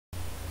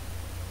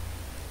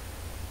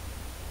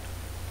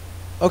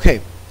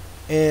Okay,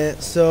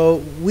 and so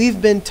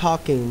we've been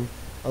talking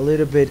a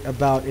little bit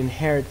about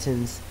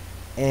inheritance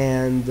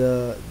and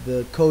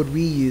the code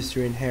we use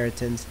for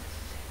inheritance.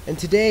 And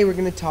today we're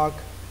going to talk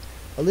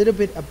a little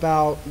bit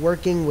about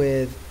working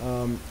with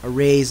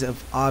arrays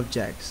of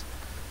objects.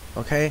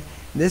 Okay,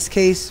 in this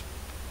case,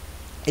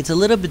 it's a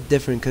little bit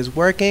different because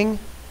working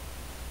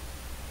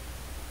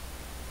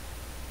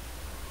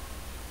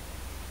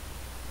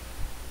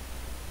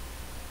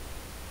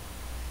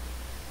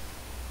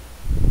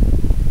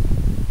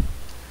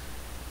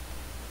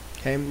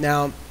okay,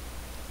 now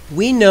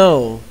we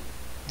know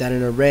that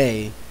an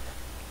array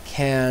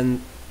can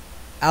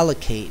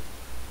allocate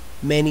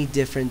many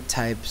different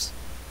types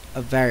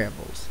of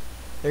variables.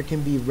 There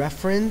can be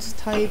reference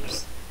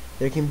types,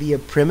 there can be a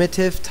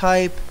primitive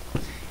type,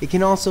 it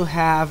can also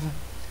have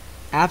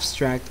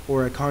abstract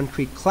or a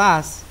concrete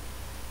class,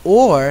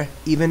 or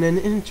even an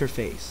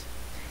interface.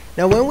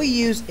 Now when we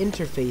use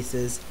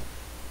interfaces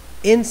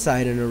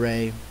inside an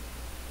array,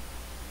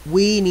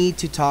 we need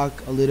to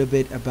talk a little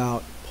bit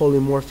about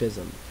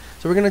polymorphism.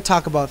 So we're going to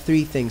talk about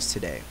three things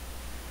today.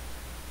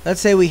 Let's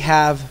say we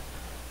have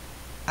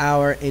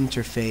our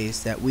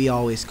interface that we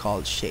always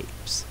call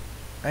shapes,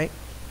 right?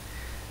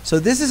 So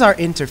this is our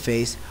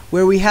interface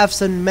where we have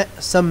some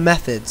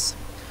methods,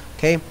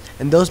 okay?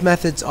 And those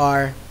methods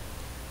are,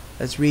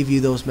 let's review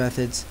those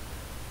methods,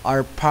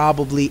 are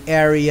probably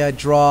area,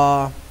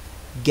 draw,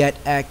 get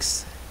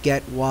x,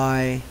 get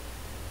y,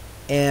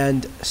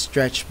 and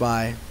stretch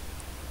by.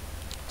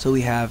 So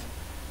we have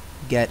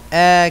get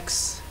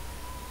x,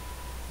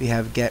 we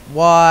have get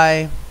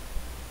y,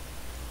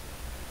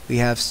 we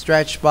have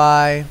stretch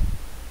by,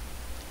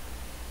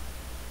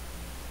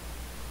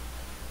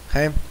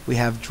 okay, we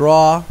have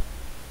draw.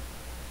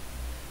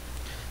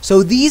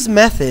 So these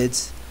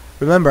methods,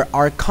 remember,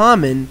 are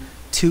common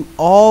to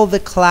all the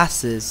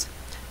classes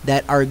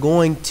that are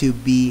going to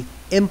be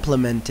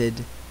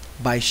implemented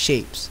by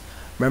shapes.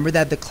 Remember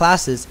that the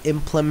classes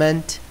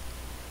implement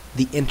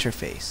the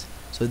interface.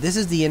 So this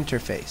is the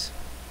interface,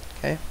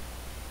 okay?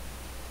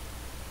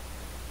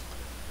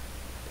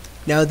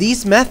 Now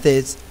these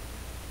methods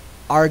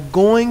are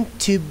going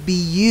to be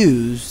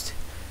used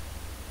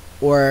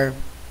or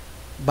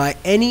by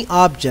any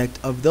object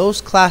of those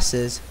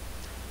classes,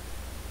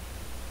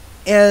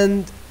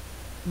 and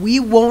we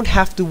won't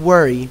have to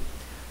worry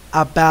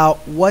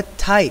about what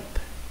type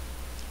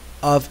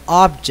of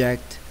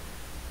object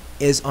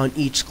is on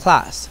each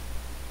class.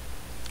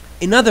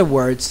 In other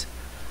words,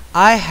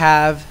 I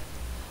have,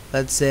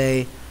 let's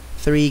say,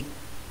 three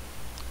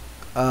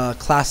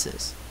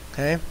classes,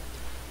 okay?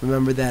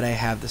 Remember that I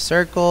have the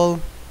circle,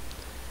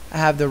 I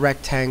have the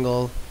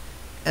rectangle,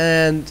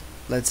 and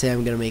let's say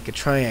I'm going to make a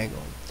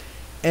triangle.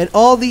 And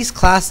all these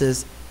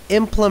classes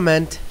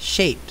implement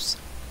shapes.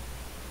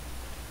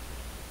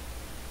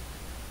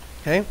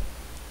 Okay?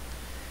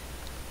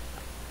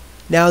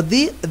 Now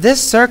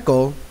this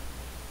circle,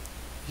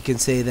 you can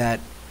say that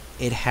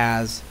it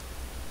has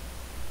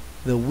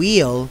the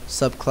wheel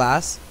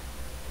subclass.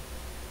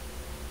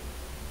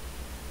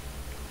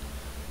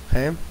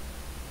 Okay?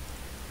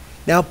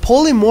 Now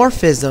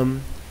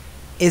polymorphism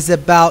is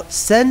about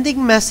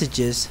sending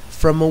messages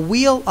from a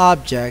wheel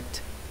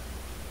object,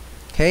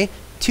 okay,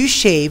 to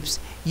shapes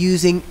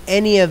using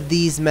any of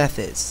these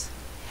methods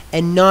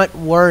and not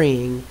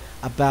worrying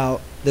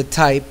about the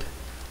type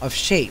of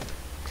shape.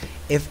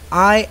 If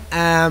I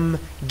am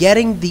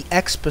getting the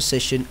x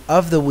position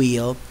of the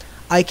wheel,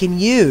 I can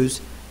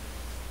use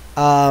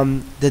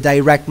the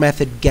direct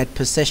method get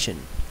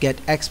position, get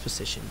x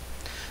position.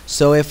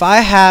 So if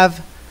I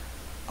have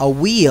a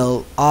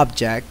wheel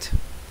object,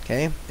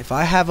 okay, if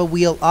I have a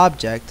wheel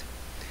object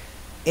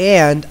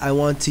and I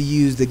want to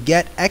use the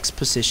get x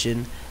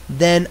position,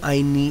 then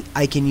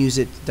I can use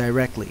it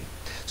directly.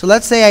 So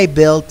let's say I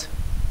built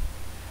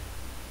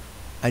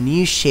a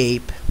new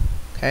shape,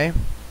 okay,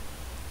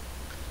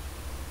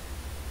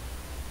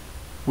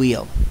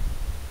 wheel,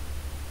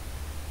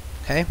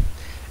 okay.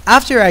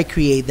 After I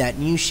create that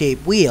new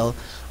shape wheel,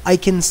 I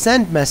can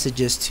send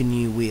messages to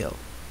new wheel,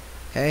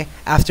 okay,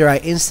 after I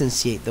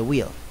instantiate the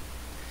wheel.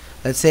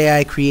 Let's say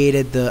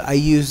I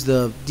use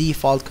the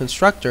default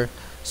constructor,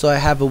 so I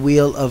have a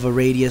wheel of a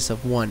radius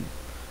of 1,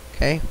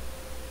 okay.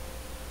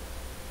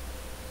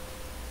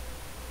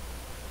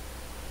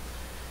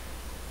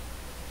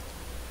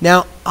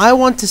 Now I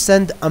want to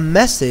send a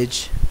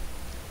message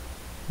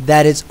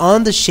that is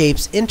on the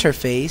shape's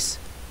interface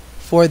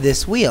for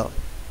this wheel.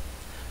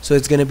 So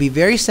it's going to be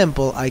very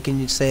simple. I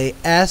can say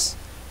s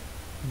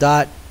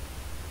dot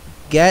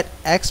get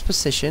x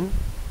position,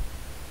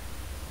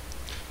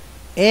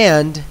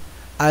 and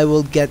I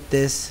will get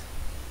this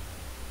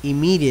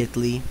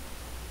immediately.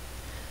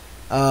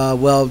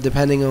 Well,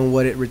 depending on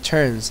what it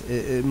returns,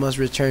 it must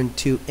return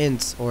two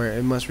ints, or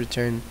it must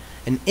return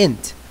an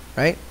int,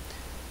 right?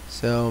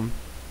 So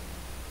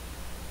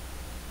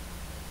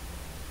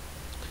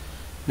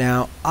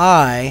now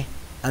I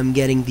am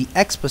getting the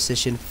x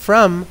position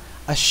from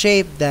a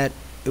shape that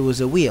it was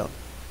a wheel.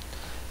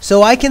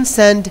 So I can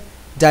send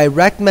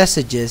direct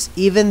messages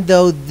even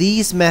though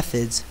these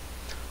methods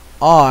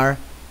are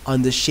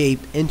on the shape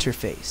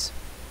interface.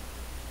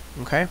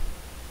 Okay?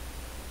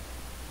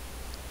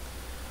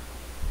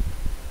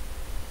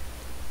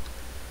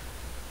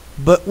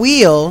 But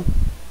wheel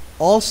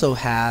also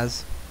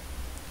has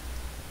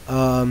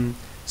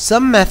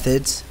some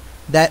methods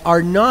that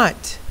are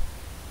not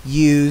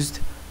used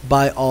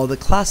by all the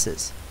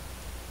classes.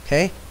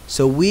 Okay?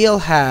 So wheel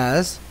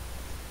has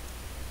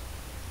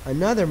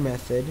another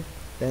method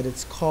that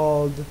it's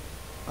called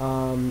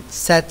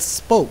set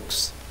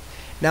spokes.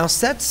 Now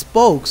set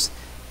spokes,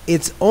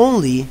 it's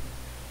only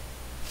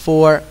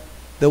for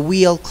the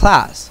wheel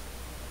class.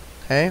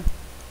 Okay?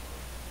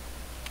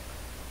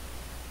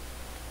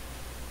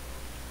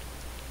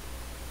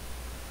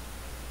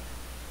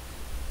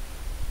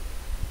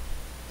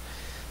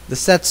 The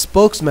set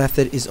spokes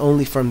method is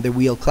only from the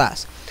wheel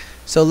class.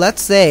 So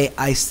let's say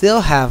I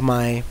still have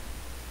my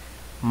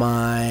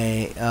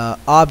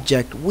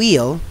object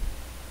wheel.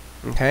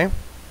 Okay,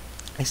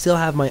 I still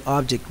have my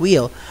object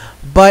wheel,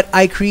 but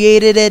I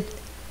created it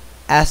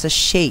as a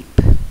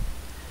shape.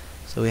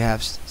 So we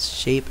have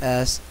shape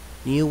as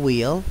new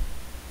wheel.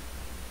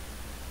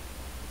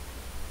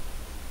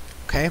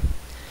 Okay,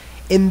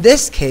 in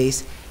this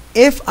case,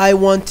 if I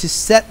want to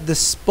set the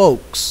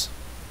spokes,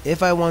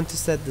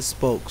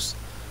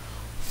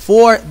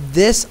 for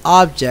this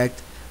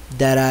object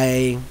that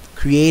I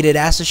created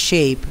as a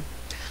shape,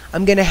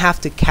 I'm gonna have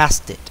to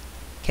cast it.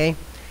 Okay,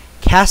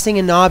 casting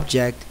an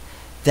object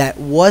that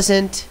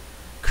wasn't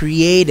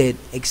created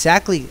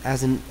exactly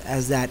as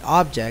that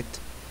object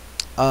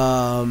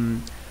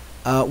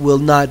will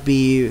not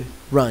be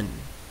run.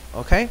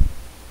 Okay,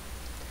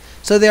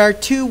 so there are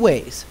two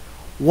ways.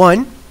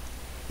 One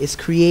is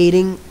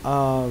creating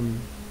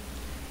an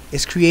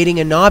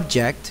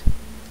object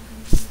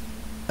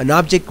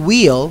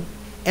wheel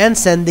and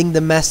sending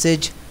the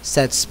message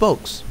set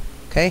spokes.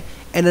 Okay,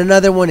 and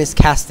another one is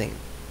casting.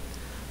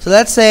 So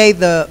let's say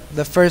the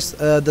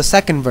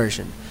second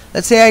version.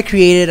 Let's say I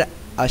created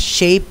a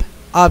shape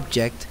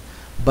object,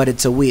 but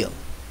it's a wheel.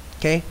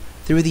 Okay,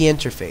 through the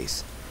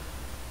interface.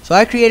 So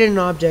I created an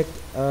object,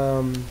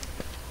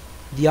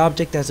 the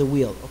object as a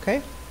wheel.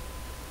 Okay.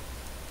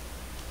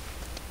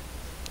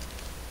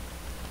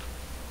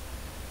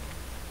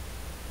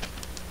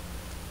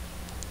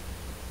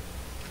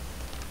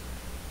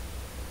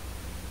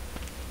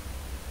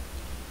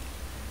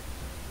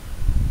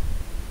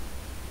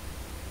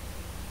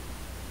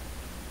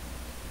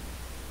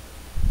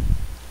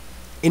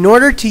 In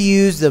order to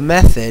use the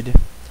method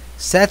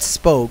set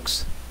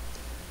spokes,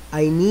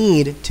 I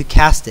need to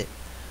cast it.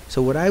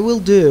 So what I will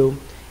do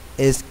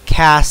is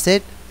cast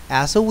it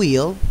as a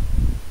wheel.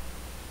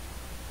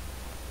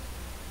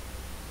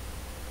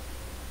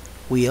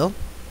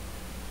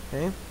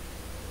 Okay.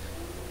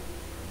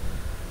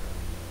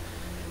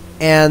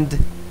 And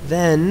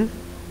then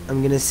I'm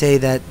going to say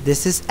that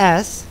this is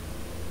S.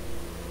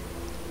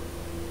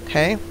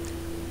 Okay.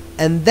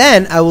 And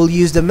then I will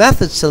use the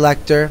method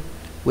selector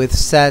with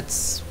set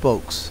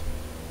spokes.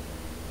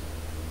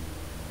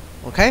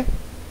 Okay?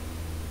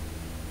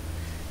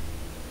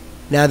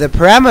 Now the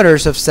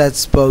parameters of set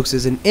spokes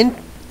is an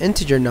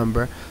integer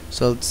number,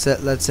 so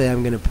let's say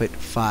I'm going to put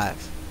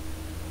 5.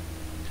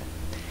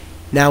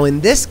 Now in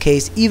this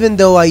case, even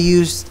though I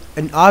used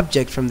an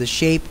object from the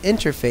shape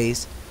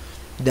interface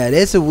that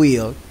is a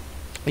wheel,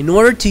 in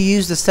order to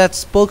use the set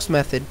spokes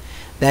method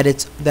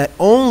that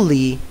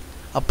only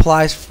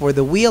applies for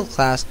the wheel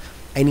class,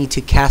 I need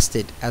to cast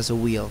it as a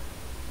wheel.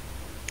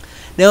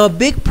 Now a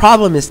big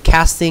problem is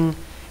casting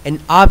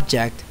an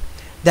object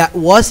that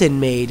wasn't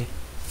made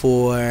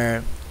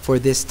for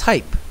this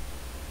type.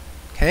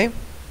 Okay?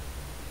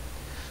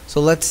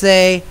 So let's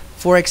say,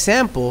 for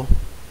example,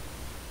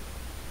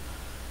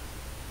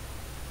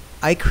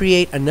 I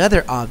create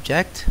another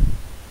object.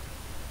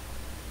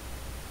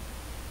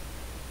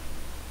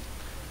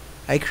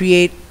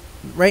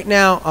 Right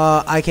now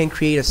I can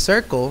create a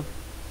circle.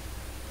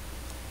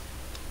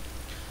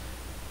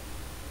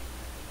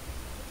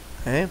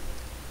 Okay?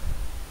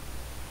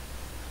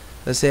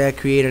 Let's say I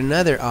create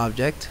another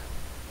object.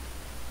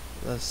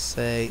 Let's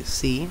say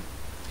C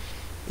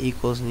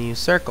equals new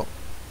circle.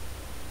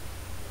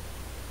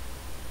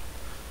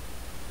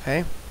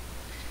 Okay?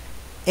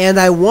 And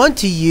I want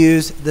to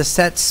use the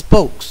set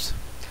spokes,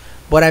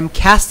 but I'm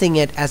casting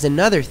it as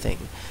another thing.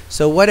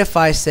 So what if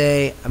I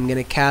say I'm going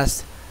to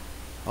cast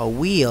a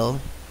wheel,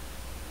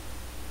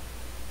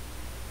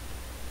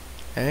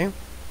 okay,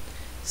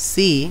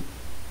 C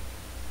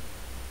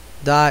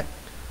dot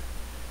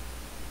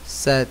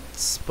set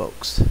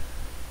spokes.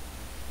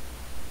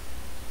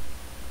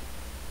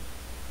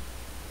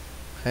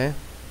 Okay.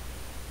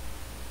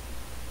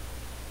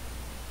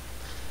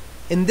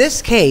 In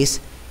this case,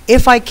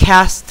 if I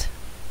cast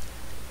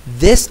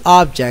this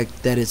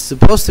object that is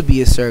supposed to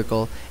be a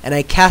circle and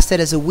I cast it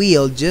as a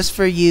wheel just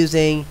for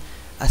using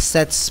a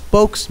set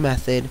spokes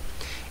method,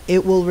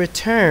 it will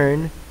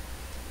return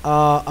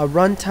a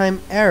runtime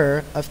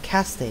error of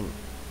casting.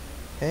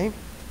 Okay,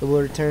 it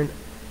will return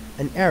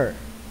an error.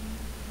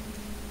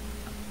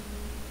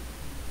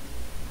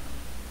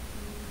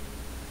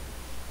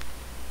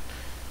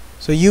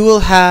 So you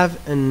will have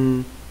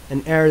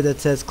an error that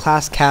says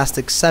class cast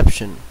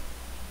exception.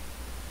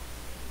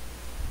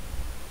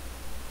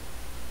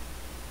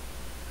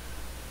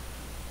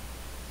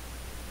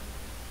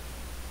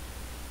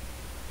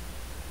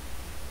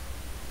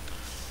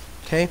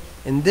 Okay,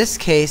 in this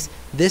case,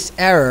 this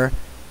error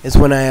is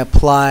when I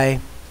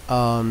apply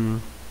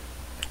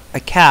a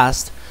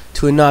cast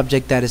to an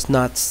object that is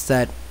not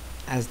set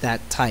as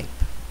that type.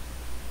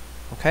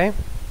 Okay?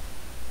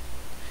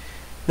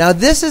 Now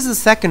this is the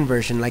second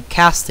version, like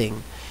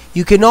casting.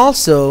 You can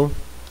also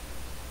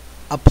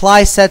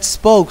apply set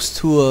spokes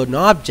to an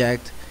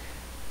object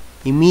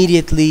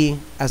immediately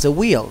as a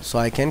wheel. So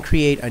I can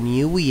create a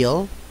new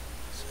wheel,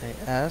 say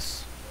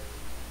S,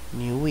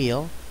 new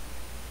wheel.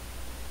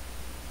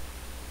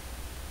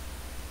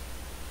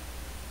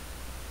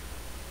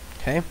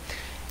 Okay.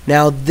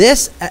 Now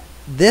this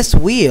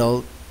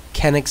wheel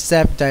can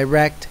accept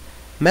direct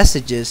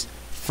messages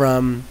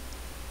from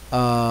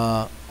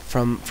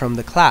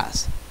the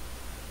class.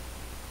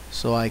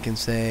 So I can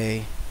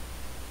say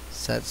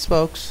set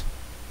spokes.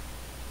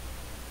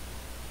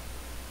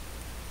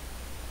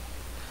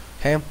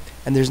 Okay,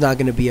 and there's not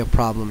going to be a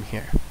problem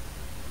here.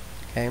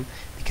 Okay,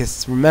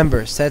 because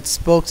remember, set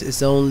spokes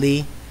is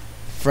only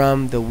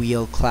from the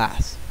wheel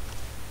class.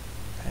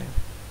 Okay.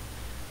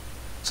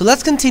 So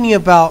let's continue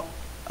about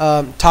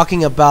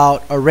talking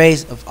about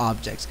arrays of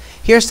objects.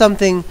 Here's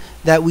something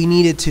that we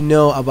needed to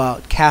know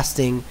about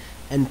casting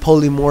and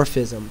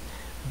polymorphism,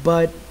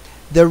 but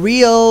the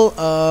real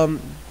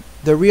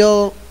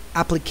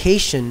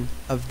application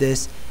of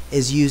this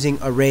is using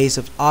arrays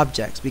of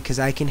objects, because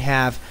I can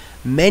have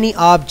many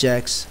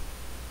objects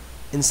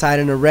inside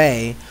an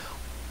array,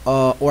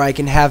 or I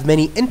can have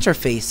many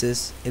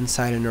interfaces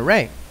inside an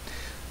array.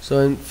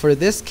 So for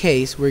this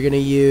case, we're going to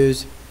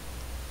use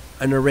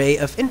an array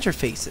of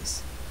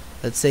interfaces.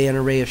 Let's say an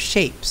array of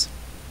shapes.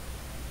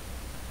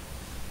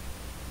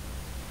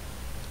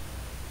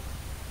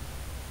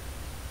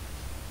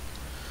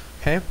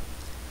 Okay.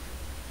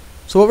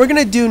 So what we're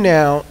going to do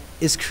now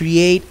is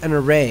create an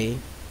array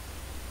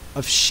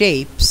of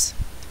shapes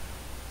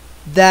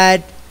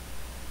that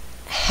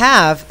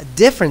have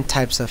different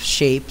types of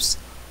shapes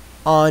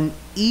on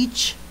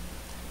each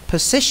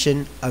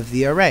position of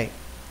the array.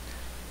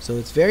 So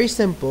it's very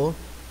simple.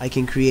 I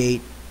can create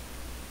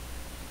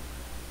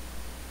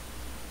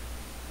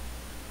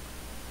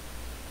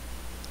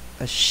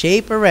a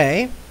shape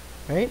array,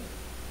 right?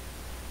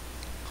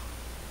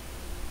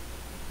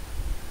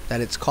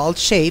 That it's called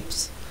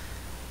shapes,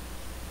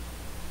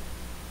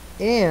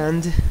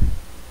 and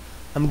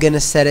I'm gonna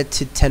set it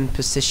to 10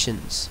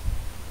 positions.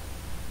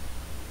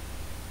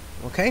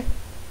 Okay?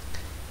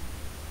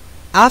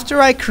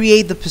 After I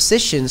create the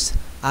positions,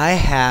 I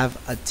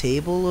have a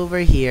table over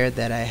here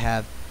that I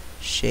have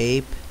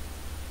shape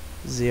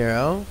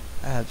 0,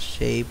 I have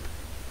shape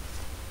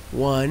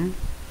 1,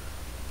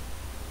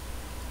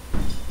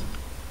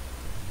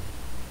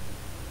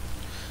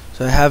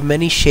 so I have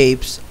many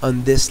shapes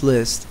on this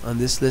list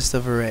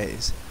of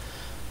arrays.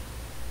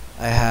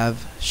 I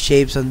have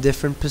shapes on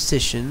different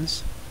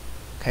positions.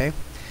 Okay,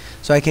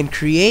 so I can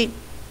create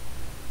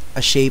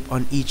a shape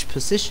on each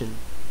position.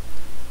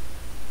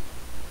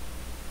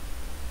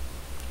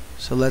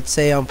 So let's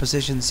say on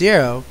position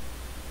 0,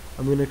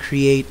 I'm going to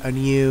create a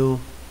new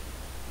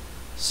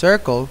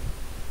circle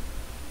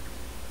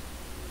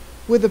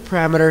with the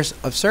parameters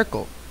of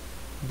circle.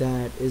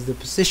 That is the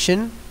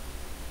position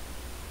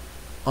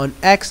on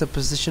X, a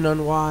position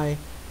on Y,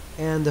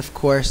 and of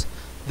course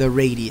the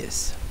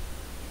radius.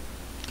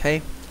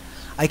 Okay,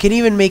 I can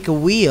even make a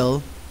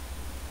wheel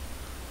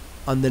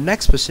on the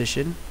next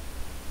position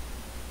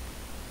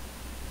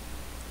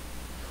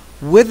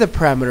with the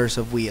parameters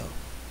of wheel.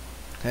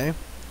 Okay,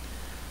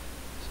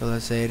 so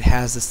let's say it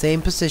has the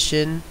same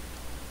position,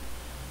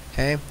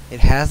 okay, it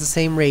has the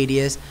same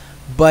radius,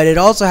 but it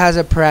also has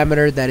a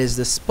parameter that is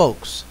the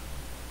spokes.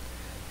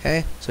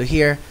 Okay, so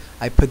here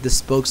I put the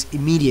spokes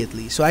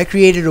immediately. So I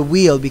created a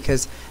wheel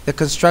because the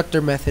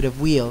constructor method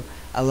of wheel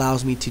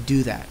allows me to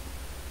do that.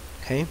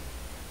 Okay,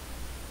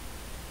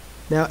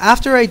 now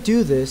after I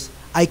do this,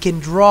 I can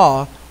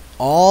draw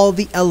all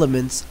the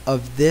elements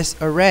of this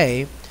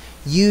array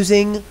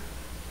using,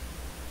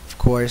 of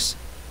course,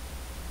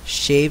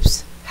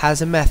 shapes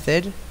has a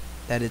method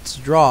that it's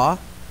draw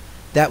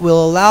that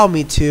will allow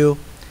me to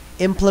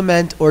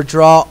implement or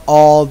draw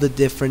all the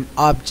different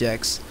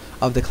objects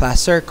of the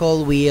class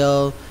circle,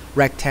 wheel,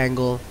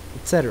 rectangle,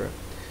 etc.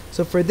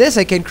 So for this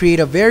I can create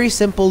a very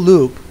simple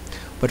loop,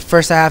 but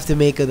first I have to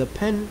make the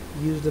pen,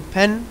 use the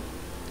pen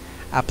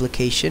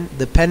application,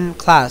 the pen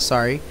class,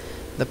 sorry,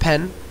 the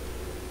pen,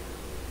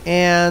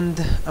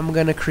 and I'm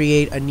gonna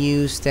create a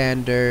new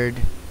standard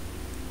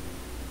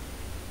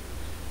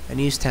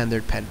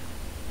pen.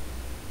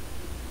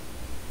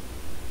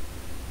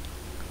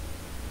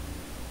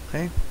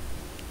 Okay,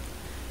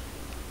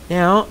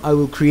 now I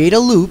will create a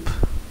loop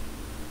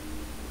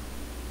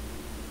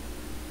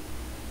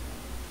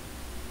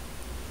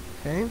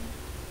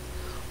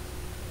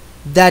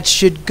that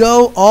should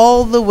go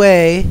all the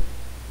way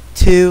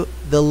to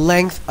the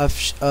length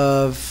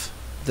of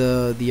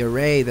the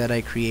array that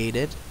I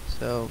created. So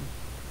So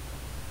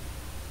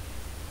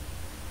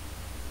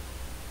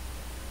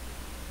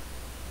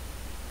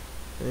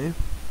okay,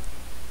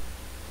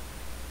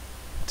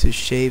 to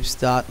shapes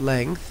dot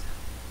length.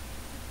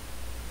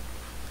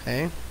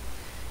 Okay,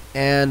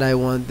 and I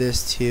want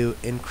this to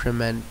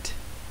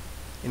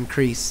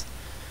increase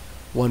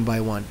one by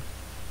one.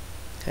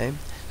 Okay,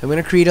 I'm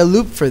going to create a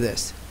loop for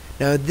this.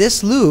 Now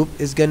this loop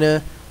is going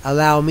to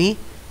allow me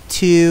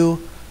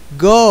to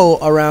go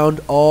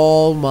around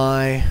all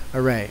my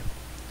array,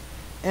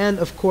 and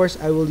of course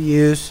I will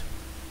use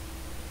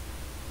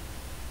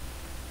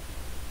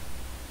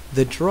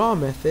the draw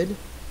method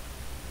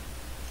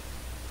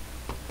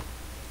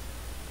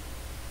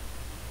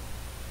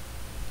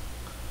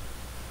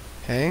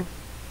okay,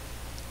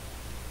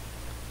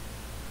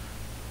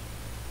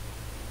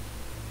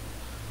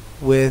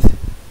 with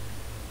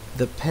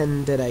the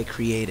pen that I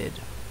created.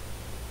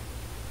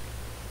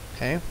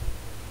 Okay,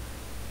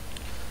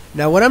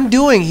 now what I'm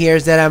doing here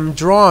is that I'm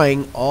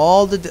drawing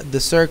all the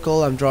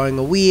circle, I'm drawing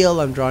a wheel,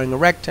 I'm drawing a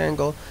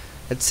rectangle,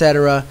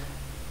 etc.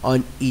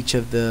 on each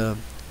of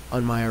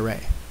on my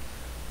array.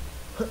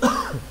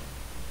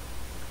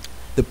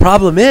 The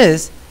problem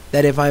is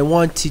that if I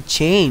want to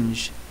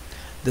change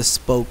the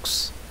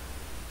spokes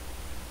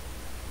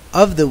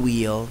of the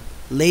wheel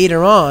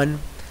later on,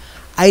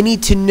 I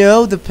need to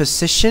know the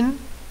position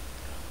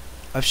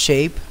of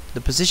shape,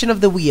 the position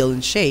of the wheel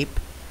in shape.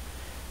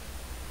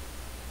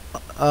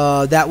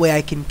 That way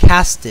I can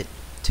cast it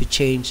to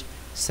change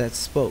set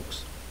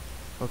spokes.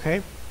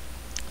 Okay?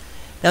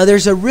 Now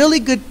there's a really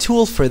good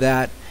tool for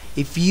that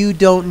if you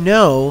don't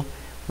know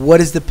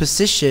what is the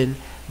position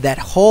that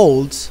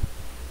holds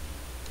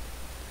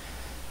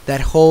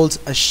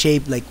a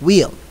shape like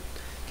wheel.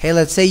 Okay,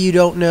 let's say you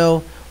don't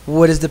know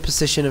what is the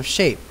position of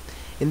shape.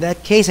 In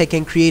that case, I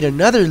can create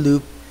another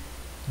loop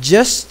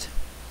just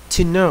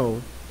to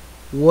know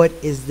what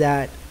is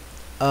that,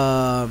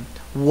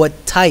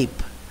 what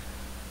type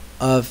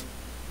of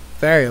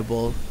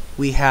variable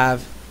we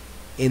have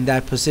in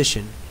that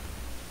position.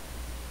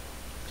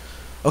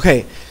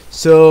 Okay,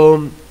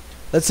 so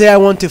let's say I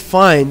want to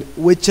find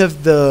which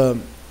of the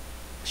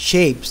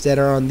shapes that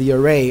are on the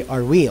array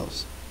are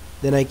wheels.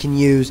 Then I can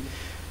use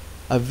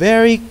a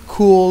very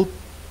cool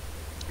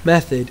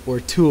method or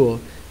tool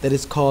that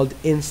is called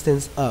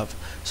instanceof.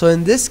 So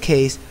in this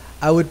case,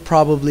 I would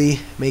probably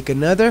make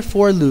another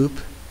for loop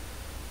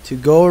to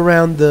go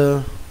around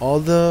all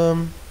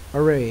the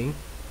array.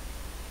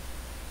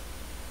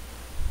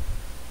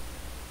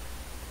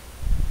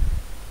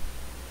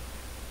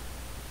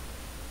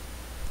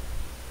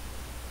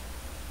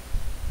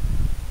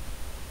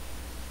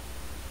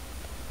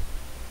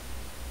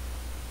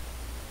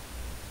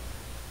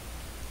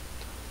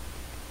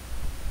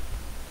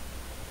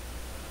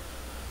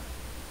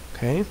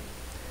 Okay,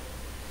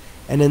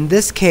 and in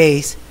this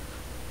case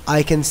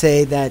I can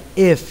say that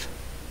if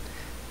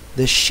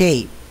the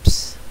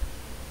shapes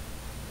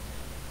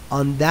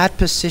on that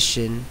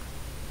position,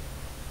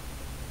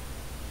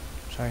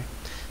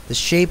 the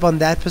shape on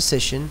that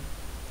position,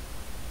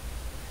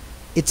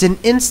 it's an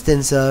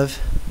instance of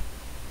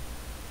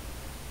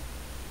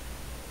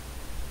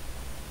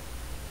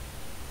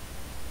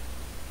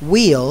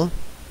wheel,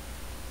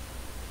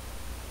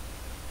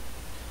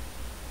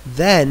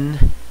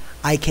 then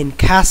I can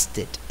cast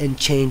it and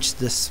change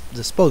the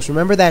spokes.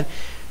 Remember that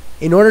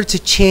in order to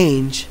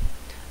change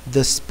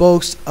the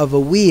spokes of a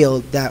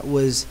wheel that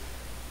was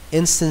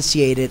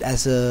instantiated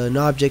as an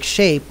object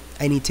shape,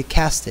 I need to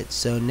cast it.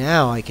 So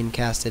now I can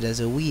cast it as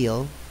a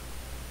wheel.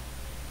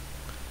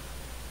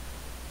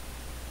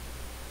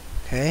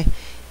 Okay,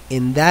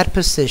 in that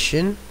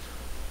position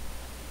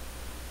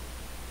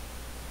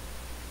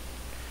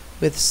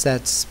with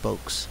set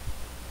spokes.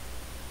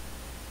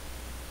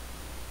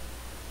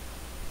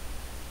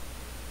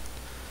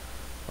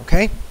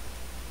 Okay,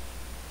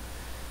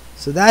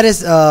 so that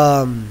is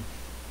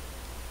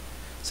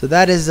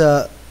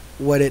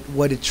what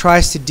it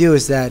tries to do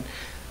is that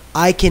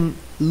I can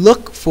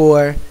look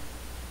for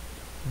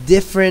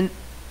different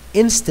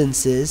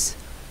instances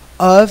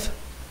of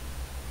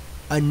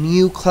a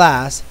new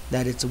class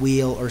that it's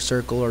wheel or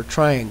circle or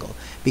triangle,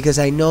 because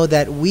I know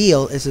that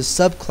wheel is a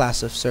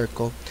subclass of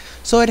circle,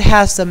 so it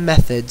has some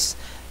methods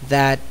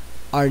that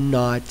are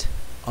not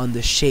on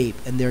the shape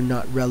and they're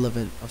not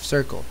relevant of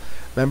circle.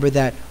 Remember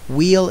that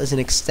wheel is an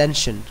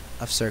extension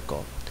of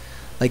circle.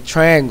 Like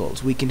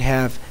triangles, we can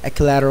have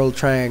equilateral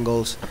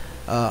triangles,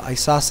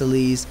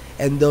 isosceles,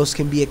 and those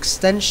can be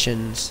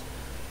extensions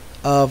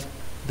of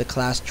the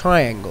class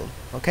triangle.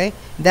 Okay?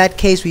 In that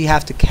case, we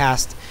have to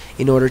cast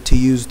in order to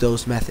use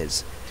those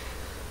methods.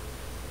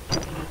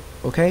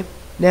 Okay?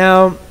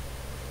 Now,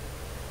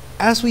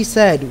 as we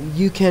said,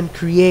 you can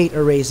create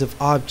arrays of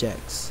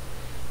objects.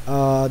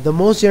 The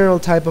most general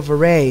type of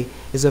array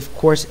is, of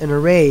course, an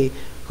array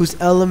whose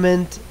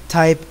element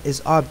type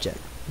is object.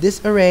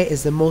 This array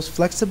is the most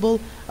flexible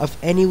of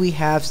any we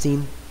have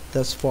seen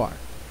thus far.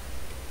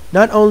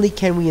 Not only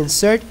can we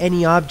insert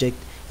any object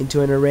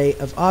into an array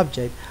of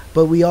object,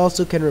 but we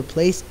also can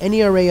replace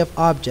any array of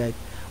object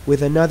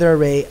with another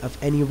array of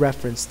any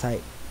reference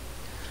type.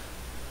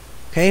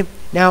 Okay,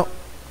 now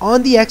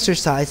on the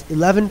exercise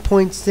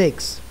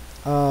 11.6,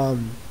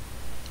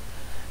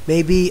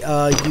 maybe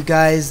you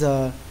guys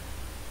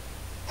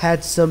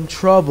had some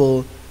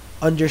trouble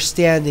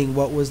understanding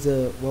what was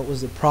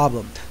the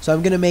problem. So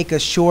I'm gonna make a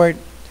short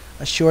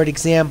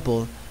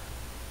example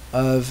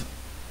of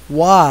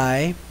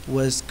why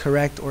was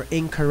correct or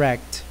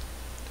incorrect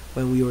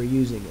when we were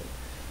using it.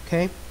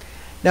 Okay,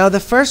 now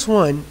the first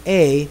one,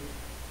 A,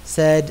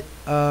 said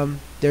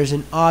there's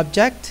an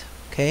object.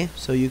 Okay,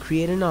 so you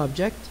create an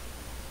object.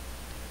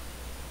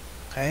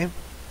 Okay,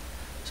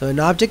 so an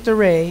object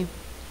array,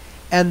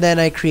 and then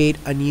I create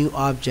a new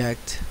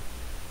object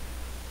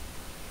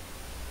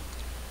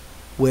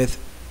with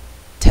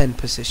 10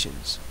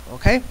 positions.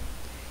 Okay,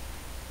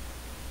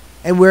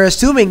 and we're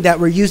assuming that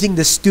we're using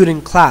the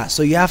student class,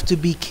 so you have to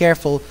be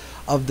careful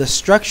of the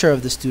structure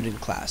of the student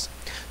class.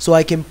 So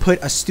I can put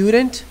a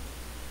student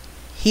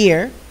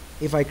here.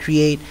 If I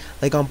create,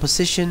 like on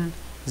position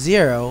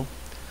 0,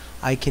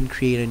 I can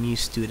create a new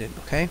student,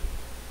 okay,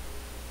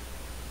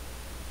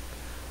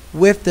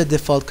 with the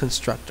default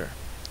constructor.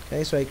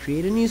 Okay, so I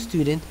create a new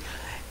student,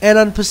 and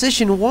on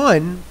position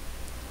 1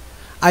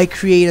 I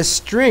create a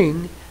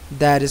string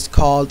that is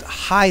called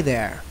hi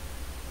there.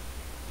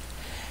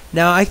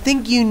 Now I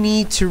think you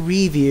need to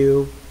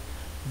review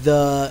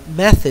the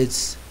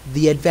methods,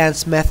 the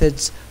advanced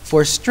methods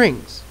for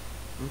strings.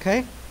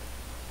 Okay,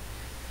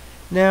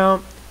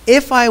 now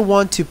if I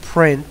want to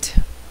print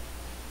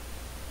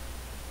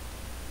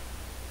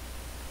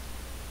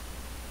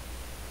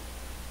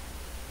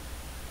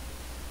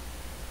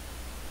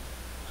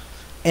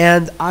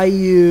and I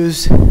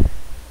use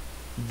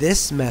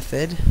this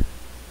method,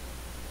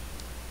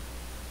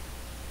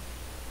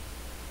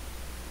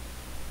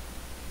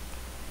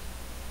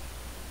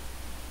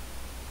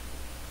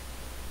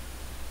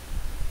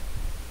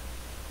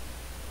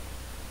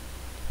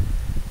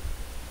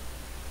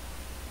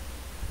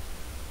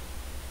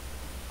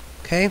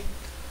 okay,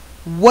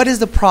 what is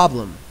the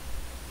problem?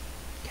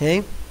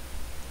 Okay,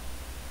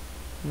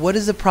 what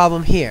is the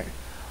problem here?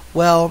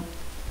 Well,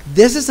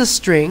 this is a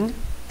string.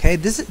 Okay,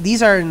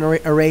 these are an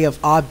array of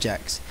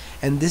objects,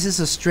 and this is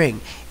a string.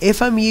 If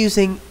I'm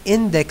using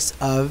index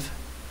of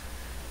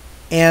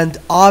and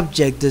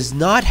object does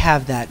not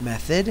have that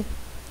method,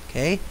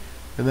 okay,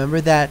 remember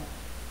that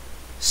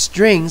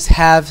strings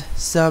have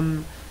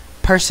some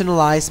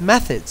personalized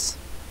methods.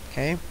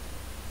 Okay,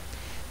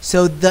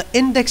 so the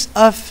index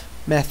of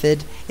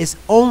method is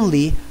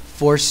only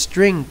for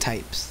string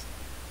types.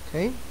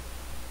 Okay,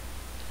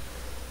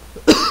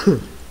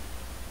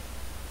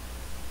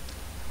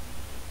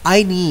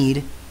 I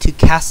need to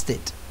cast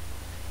it,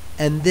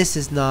 and this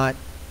is not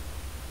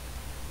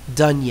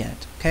done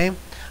yet. Okay,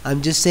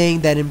 I'm just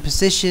saying that in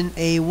position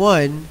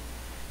A1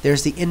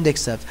 there's the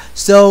index of.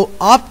 So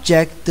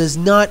object does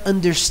not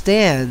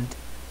understand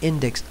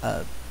index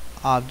of.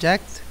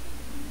 Object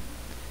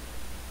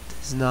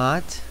does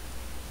not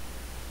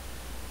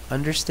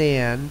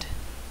understand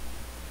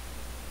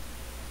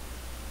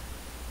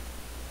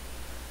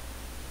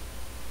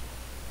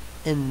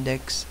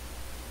index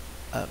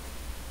of.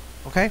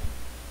 Okay,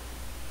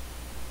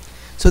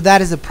 so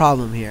that is the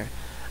problem here.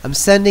 I'm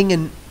sending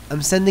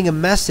a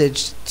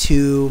message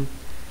to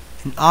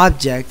an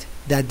object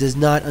that does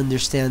not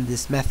understand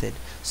this method,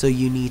 so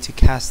you need to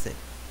cast it.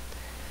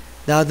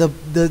 Now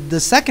the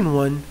second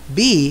one,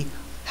 B,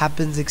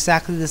 happens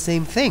exactly the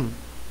same thing.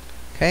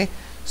 Okay,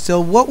 so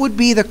what would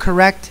be the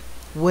correct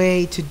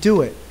way to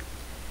do it?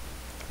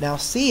 Now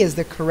C is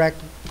the correct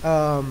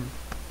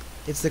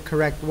it's the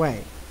correct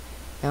way.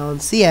 Now in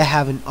C I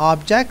have an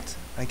object.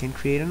 I can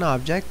create an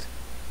object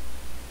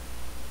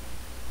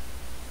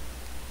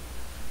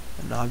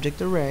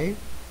array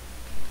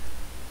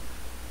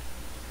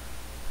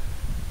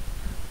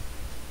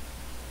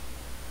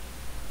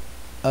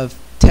of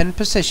 10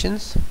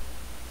 positions.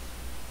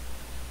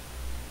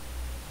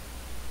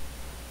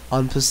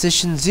 On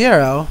position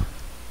 0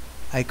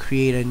 I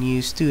create a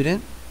new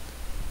student,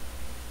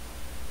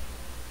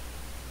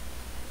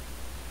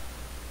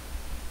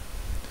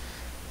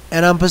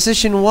 and on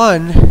position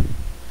 1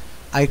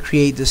 I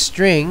create the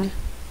string,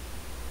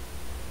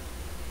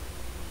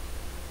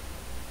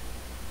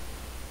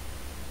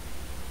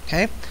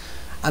 okay.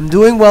 I'm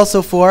doing well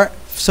so far.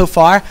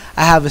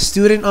 I have a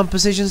student on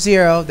position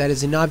 0, that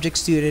is an object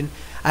student.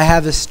 I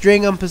have a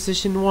string on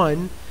position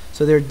 1,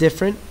 so they're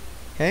different.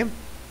 Okay,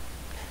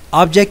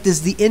 object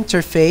is the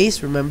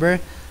interface. Remember,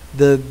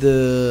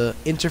 the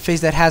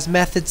interface that has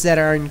methods that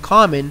are in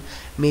common.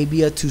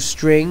 Maybe a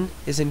toString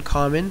is in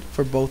common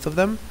for both of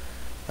them.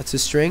 A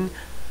toString.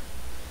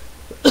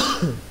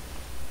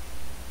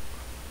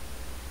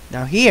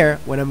 Now here,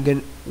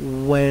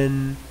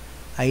 when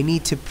I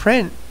need to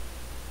print,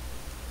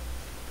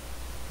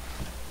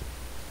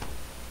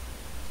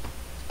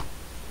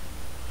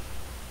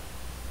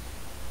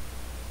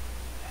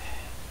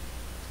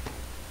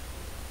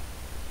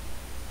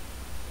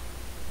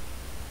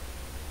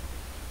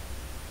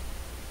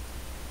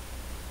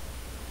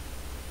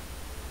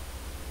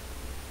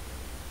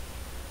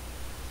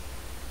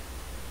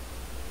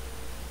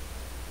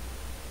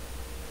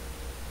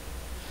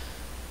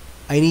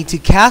 I need to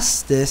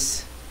cast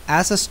this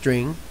as a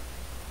string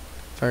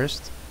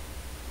first.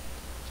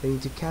 So I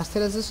need to cast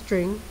it as a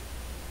string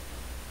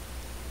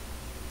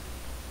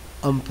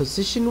on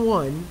position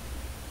 1.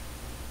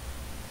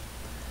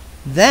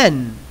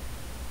 Then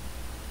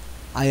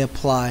I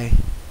apply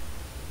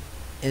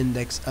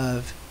index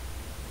of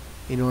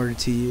in order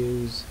to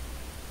use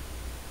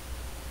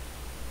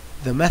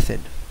the method.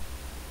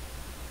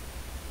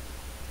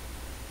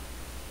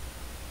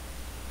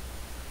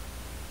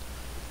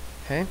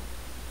 Okay.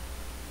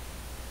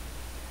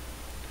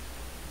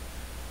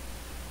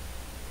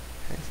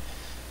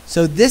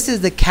 So this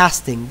is the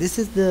casting. This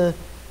is the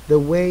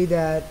way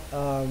that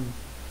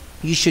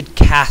you should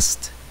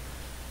cast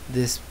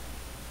this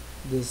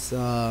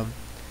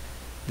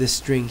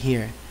string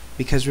here,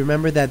 because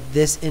remember that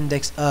this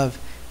index of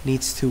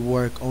needs to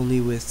work only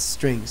with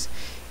strings.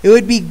 It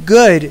would be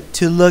good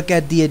to look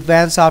at the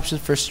advanced options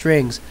for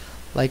strings,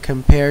 like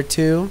compare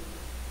to,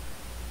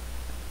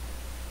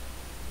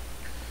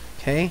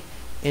 okay,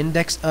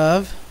 index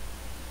of,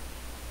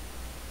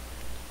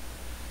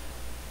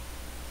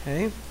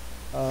 okay.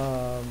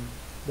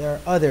 There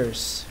are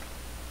others.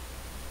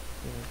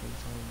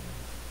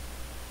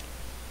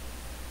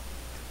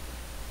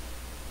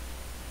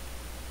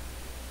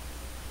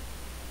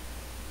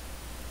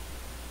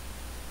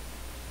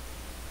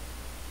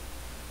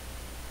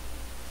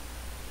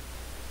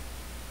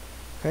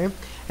 Okay,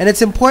 and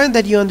it's important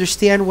that you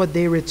understand what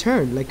they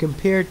return. Like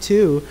compare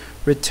to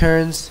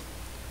returns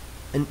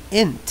an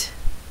int.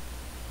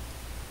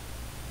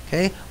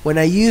 Okay, when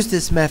I use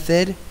this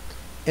method,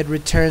 it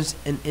returns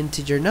an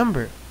integer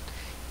number.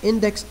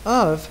 Index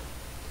of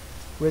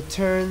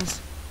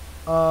returns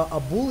a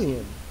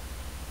boolean.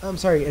 I'm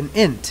sorry, an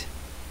int.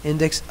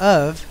 Index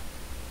of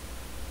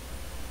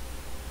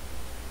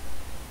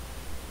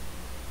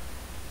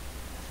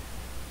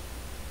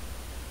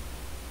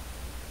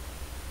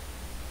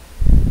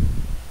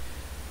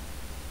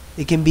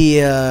it can be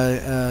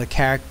a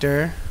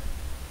character,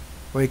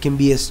 or it can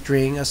be a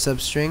string, a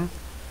substring,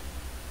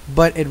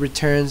 but it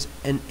returns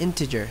an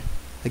integer,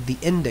 like the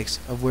index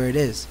of where it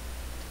is.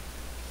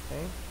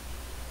 Okay.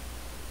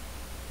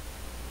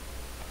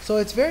 So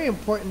it's very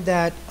important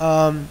that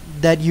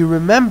that you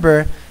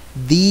remember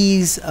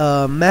these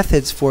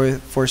methods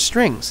for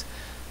strings.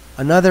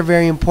 Another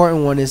very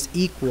important one is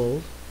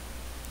equals.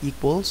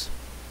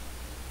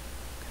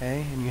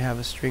 Okay, and you have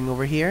a string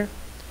over here.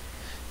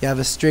 You have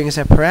a string as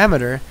a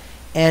parameter,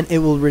 and it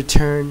will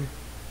return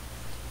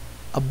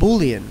a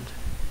boolean.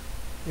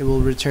 It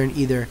will return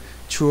either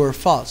true or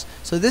false.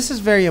 So this is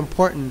very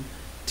important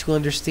to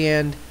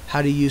understand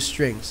how to use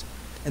strings,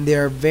 and they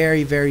are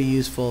very, very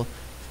useful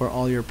for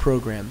all your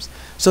programs.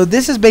 So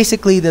this is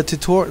basically the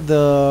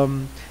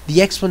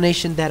the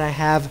explanation that I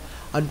have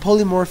on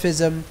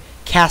polymorphism,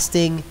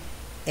 casting,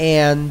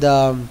 and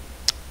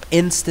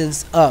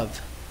instance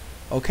of.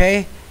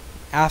 Okay,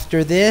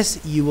 after this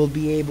you will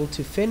be able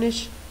to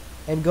finish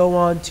and go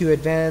on to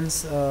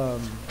advance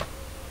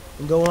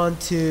and go on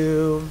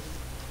to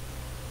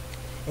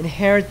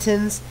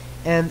inheritance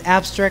and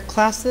abstract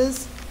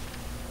classes.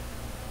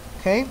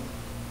 Okay,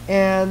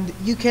 and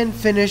you can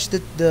finish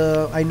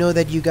the I know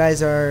that you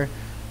guys are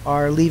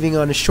leaving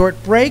on a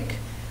short break,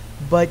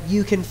 but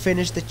you can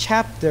finish the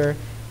chapter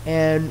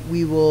and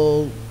we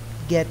will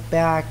get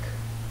back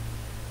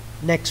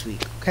next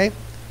week. Okay,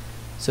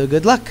 so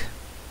good luck.